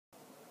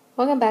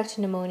Welcome back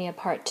to Pneumonia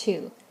Part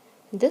 2.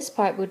 In this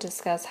part, we'll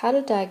discuss how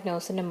to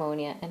diagnose a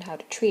pneumonia and how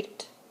to treat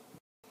it.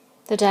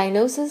 The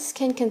diagnosis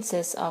can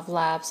consist of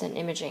labs and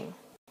imaging.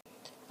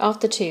 Of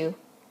the two,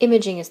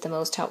 imaging is the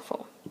most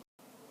helpful.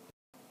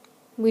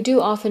 We do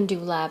often do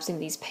labs in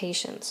these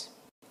patients.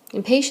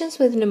 In patients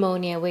with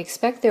pneumonia, we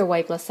expect their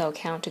white blood cell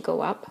count to go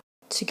up,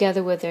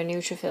 together with their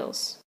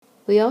neutrophils.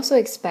 We also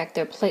expect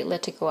their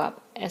platelet to go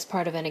up as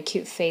part of an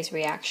acute phase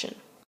reaction.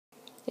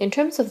 In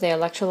terms of their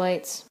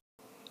electrolytes,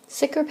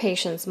 sicker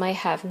patients might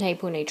have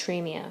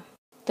hyponatremia.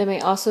 They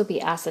may also be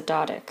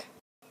acidotic.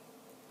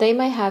 They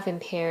might have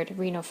impaired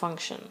renal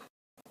function.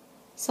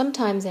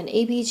 Sometimes an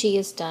ABG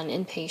is done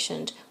in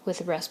patient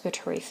with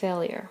respiratory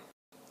failure.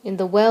 In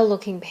the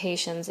well-looking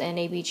patients, an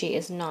ABG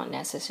is not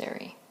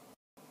necessary.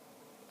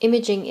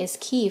 Imaging is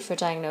key for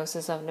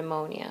diagnosis of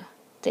pneumonia.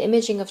 The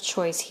imaging of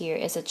choice here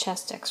is a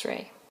chest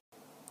X-ray.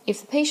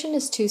 If the patient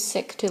is too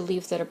sick to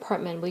leave the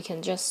department, we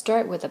can just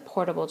start with a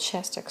portable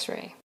chest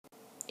X-ray.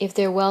 If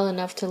they're well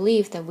enough to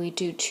leave, then we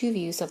do 2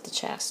 views of the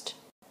chest.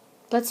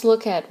 Let's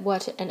look at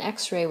what an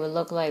X-ray would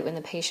look like in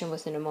the patient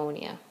with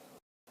pneumonia.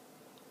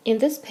 In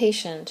this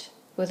patient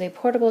with a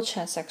portable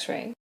chest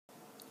X-ray,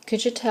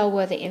 could you tell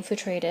where the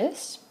infiltrate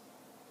is?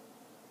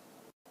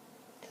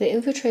 The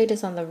infiltrate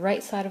is on the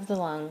right side of the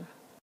lung,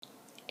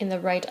 in the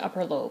right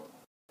upper lobe.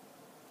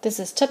 This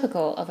is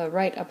typical of a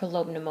right upper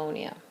lobe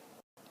pneumonia.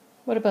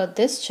 What about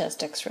this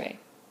chest X-ray?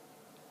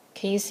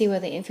 Can you see where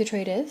the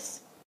infiltrate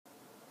is?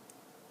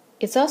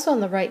 It's also on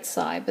the right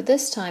side, but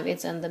this time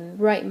it's on the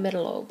right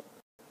middle lobe.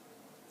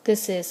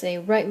 This is a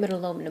right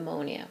middle lobe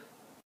pneumonia.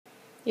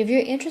 If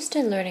you're interested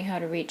in learning how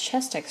to read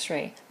chest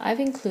X-ray, I've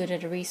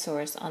included a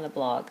resource on the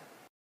blog.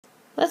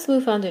 Let's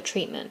move on to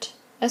treatment.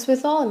 As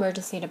with all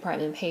emergency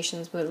department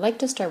patients, we would like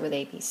to start with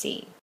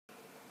ABC.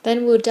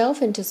 Then we'll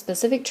delve into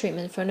specific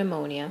treatment for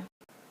pneumonia,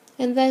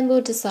 and then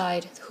we'll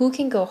decide who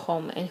can go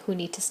home and who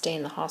need to stay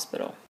in the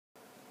hospital.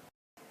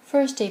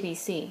 First,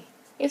 ABC.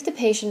 If the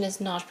patient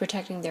is not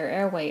protecting their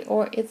airway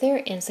or if they're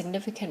in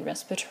significant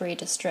respiratory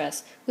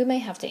distress, we may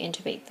have to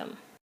intubate them.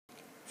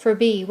 For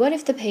B, what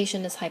if the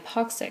patient is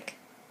hypoxic?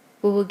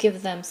 We will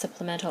give them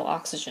supplemental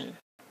oxygen.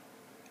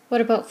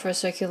 What about for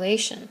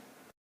circulation?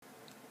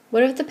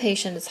 What if the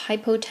patient is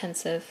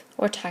hypotensive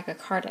or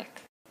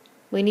tachycardic?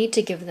 We need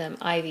to give them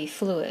IV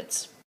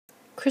fluids.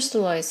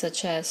 Crystalloids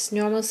such as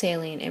normal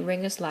saline and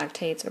Ringer's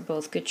lactates are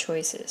both good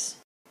choices.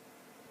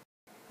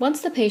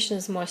 Once the patient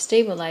is more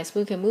stabilized,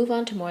 we can move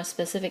on to more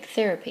specific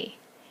therapy,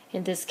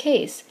 in this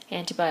case,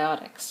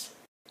 antibiotics.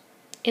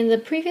 In the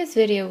previous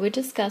video, we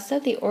discussed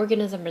that the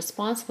organism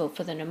responsible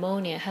for the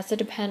pneumonia has to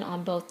depend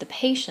on both the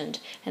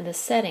patient and the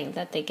setting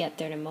that they get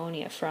their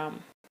pneumonia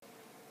from.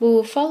 We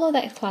will follow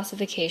that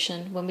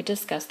classification when we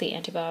discuss the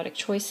antibiotic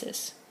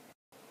choices.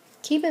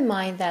 Keep in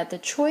mind that the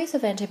choice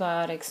of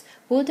antibiotics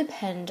will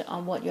depend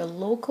on what your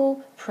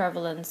local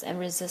prevalence and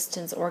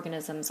resistance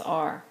organisms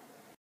are.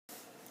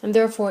 And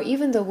therefore,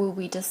 even though we'll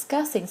be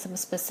discussing some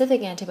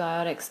specific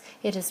antibiotics,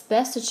 it is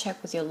best to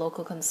check with your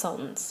local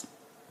consultants.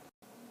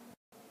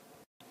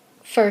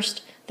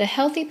 First, the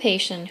healthy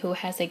patient who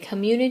has a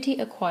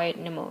community-acquired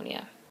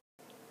pneumonia,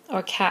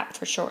 or CAP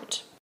for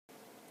short.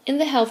 In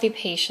the healthy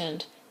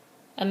patient,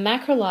 a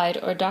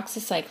macrolide or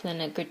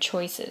doxycycline are good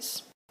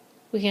choices.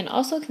 We can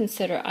also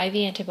consider IV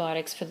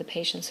antibiotics for the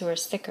patients who are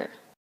sicker.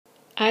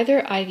 Either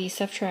IV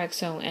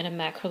ceftriaxone and a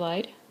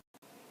macrolide.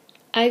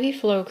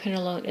 IV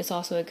fluoroquinolone is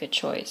also a good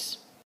choice.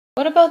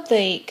 What about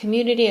the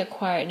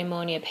community-acquired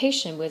pneumonia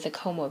patient with a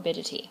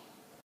comorbidity?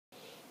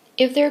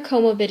 If their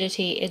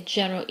comorbidity is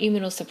general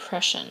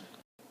immunosuppression,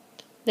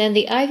 then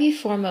the IV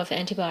form of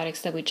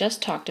antibiotics that we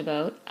just talked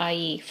about,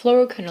 i.e.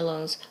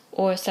 fluoroquinolones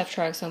or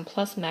ceftriaxone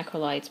plus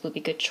macrolides, would be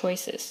good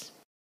choices.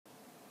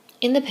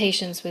 In the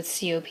patients with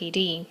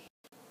COPD,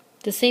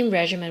 the same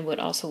regimen would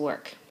also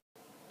work.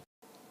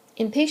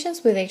 In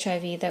patients with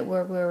HIV that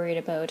we're worried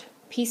about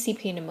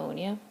PCP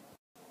pneumonia,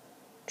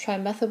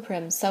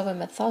 trimethoprim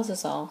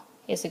sulfamethoxazole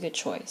is a good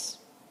choice.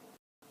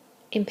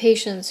 In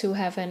patients who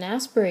have an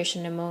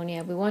aspiration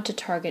pneumonia, we want to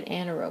target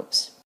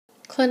anaerobes.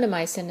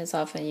 Clindamycin is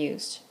often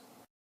used.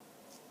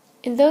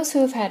 In those who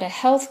have had a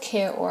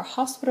healthcare or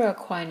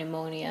hospital-acquired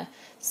pneumonia,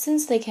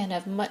 since they can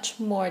have much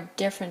more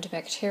different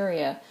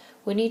bacteria,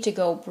 we need to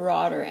go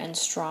broader and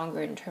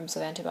stronger in terms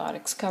of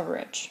antibiotics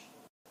coverage.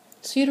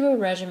 Suitable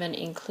regimen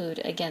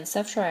include, again,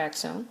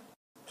 ceftriaxone,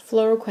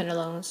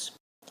 fluoroquinolones,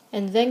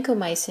 and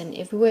vancomycin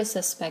if we were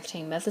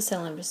suspecting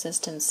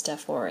methicillin-resistant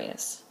Staph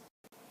aureus.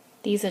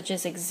 These are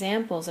just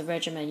examples of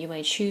regimen you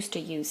may choose to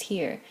use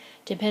here.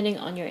 Depending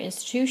on your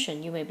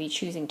institution, you may be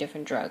choosing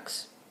different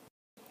drugs.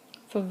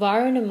 For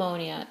viral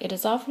pneumonia, it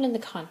is often in the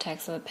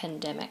context of a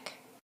pandemic.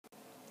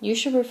 You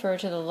should refer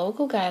to the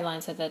local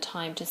guidelines at that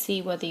time to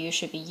see whether you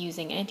should be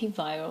using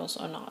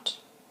antivirals or not.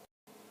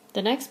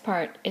 The next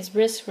part is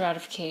risk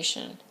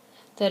stratification.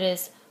 That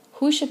is,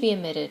 who should be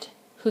admitted,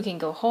 who can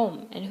go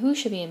home, and who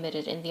should be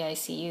admitted in the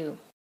ICU.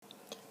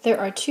 There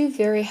are 2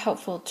 very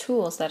helpful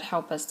tools that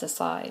help us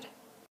decide.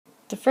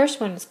 The first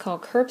one is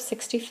called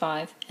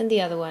CURB-65, and the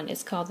other one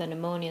is called the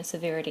Pneumonia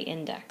Severity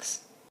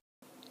Index.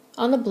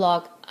 On the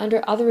blog,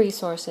 under Other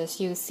Resources,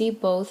 you will see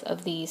both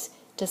of these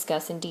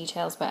discussed in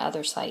details by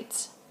other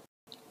sites.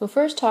 We'll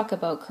first talk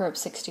about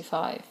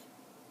CURB-65.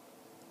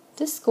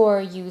 This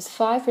score used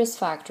 5 risk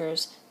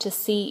factors to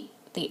see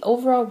the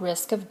overall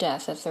risk of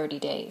death at 30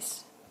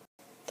 days.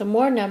 The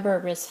more number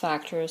of risk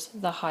factors,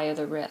 the higher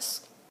the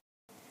risk.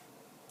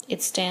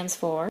 It stands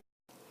for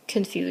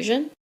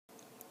confusion,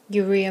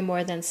 urea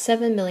more than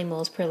 7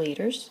 millimoles per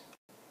liter.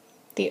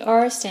 The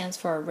R stands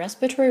for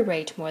respiratory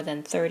rate more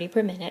than 30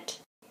 per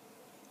minute.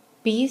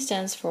 B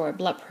stands for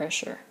blood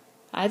pressure,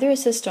 either a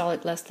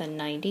systolic less than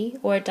 90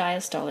 or a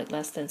diastolic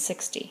less than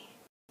 60.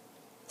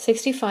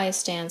 65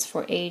 stands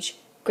for age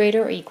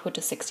greater or equal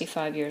to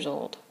 65 years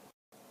old.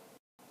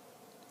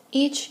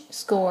 Each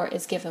score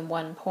is given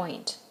 1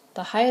 point.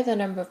 The higher the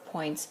number of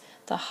points,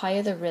 the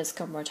higher the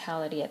risk of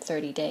mortality at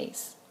 30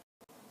 days.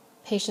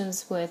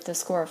 Patients with a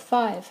score of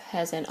 5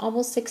 has an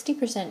almost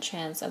 60%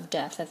 chance of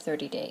death at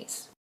 30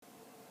 days.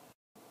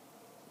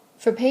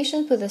 For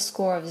patients with a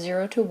score of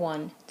 0 to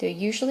 1, they're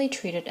usually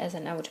treated as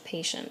an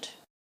outpatient.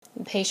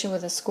 A patient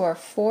with a score of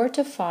 4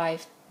 to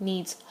 5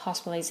 needs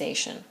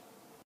hospitalization.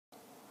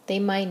 They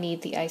might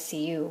need the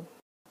ICU.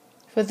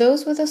 For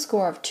those with a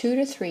score of 2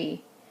 to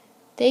 3,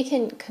 they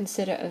can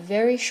consider a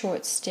very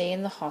short stay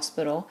in the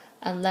hospital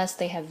unless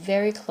they have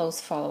very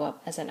close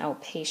follow-up as an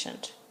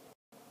outpatient.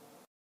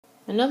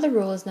 Another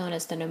rule is known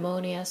as the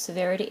Pneumonia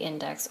Severity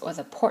Index, or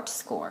the PORT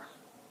score.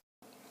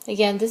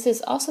 Again, this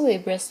is also a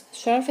risk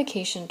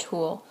stratification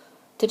tool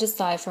to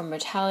decide for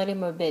mortality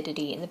and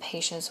morbidity in the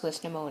patients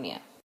with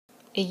pneumonia.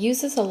 It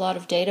uses a lot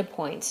of data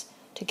points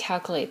to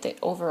calculate the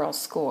overall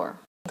score,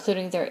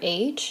 including their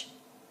age,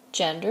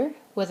 gender,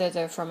 whether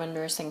they're from a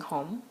nursing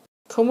home,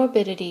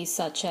 comorbidities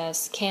such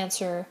as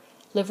cancer,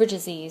 liver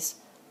disease,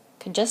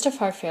 congestive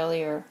heart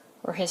failure,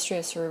 or history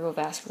of cerebral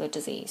vascular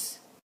disease.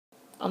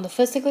 On the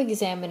physical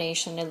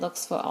examination, it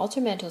looks for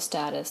altered mental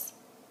status,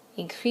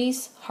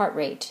 increased heart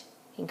rate,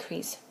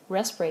 increased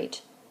rest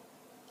rate,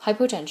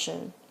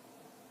 hypotension,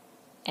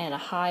 and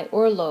a high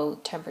or low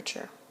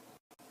temperature.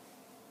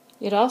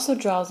 It also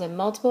draws in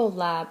multiple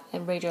lab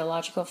and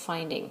radiological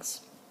findings.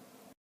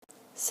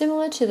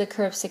 Similar to the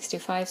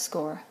CURB-65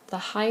 score, the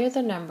higher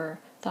the number,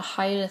 the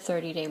higher the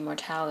 30-day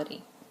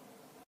mortality.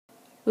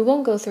 We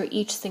won't go through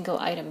each single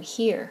item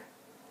here,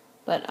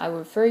 but I will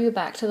refer you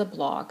back to the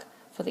blog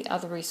for the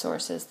other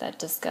resources that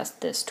discuss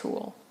this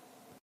tool.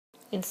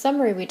 In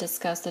summary, we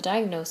discussed the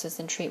diagnosis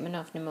and treatment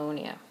of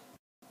pneumonia.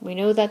 We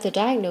know that the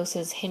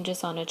diagnosis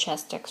hinges on a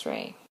chest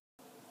X-ray.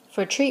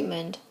 For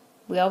treatment,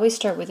 we always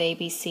start with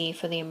ABC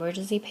for the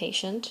emergency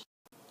patient.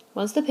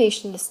 Once the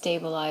patient is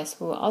stabilized,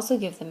 we will also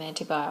give them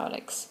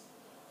antibiotics.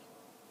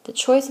 The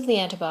choice of the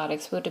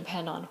antibiotics will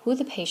depend on who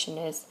the patient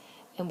is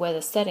and where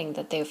the setting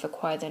that they have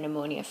acquired their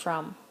pneumonia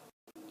from.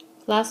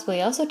 Lastly,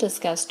 we also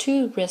discussed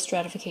 2 risk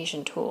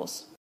stratification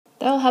tools.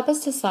 That will help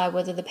us decide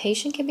whether the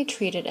patient can be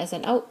treated as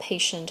an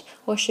outpatient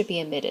or should be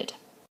admitted.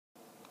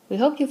 We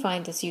hope you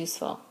find this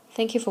useful.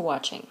 Thank you for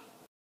watching.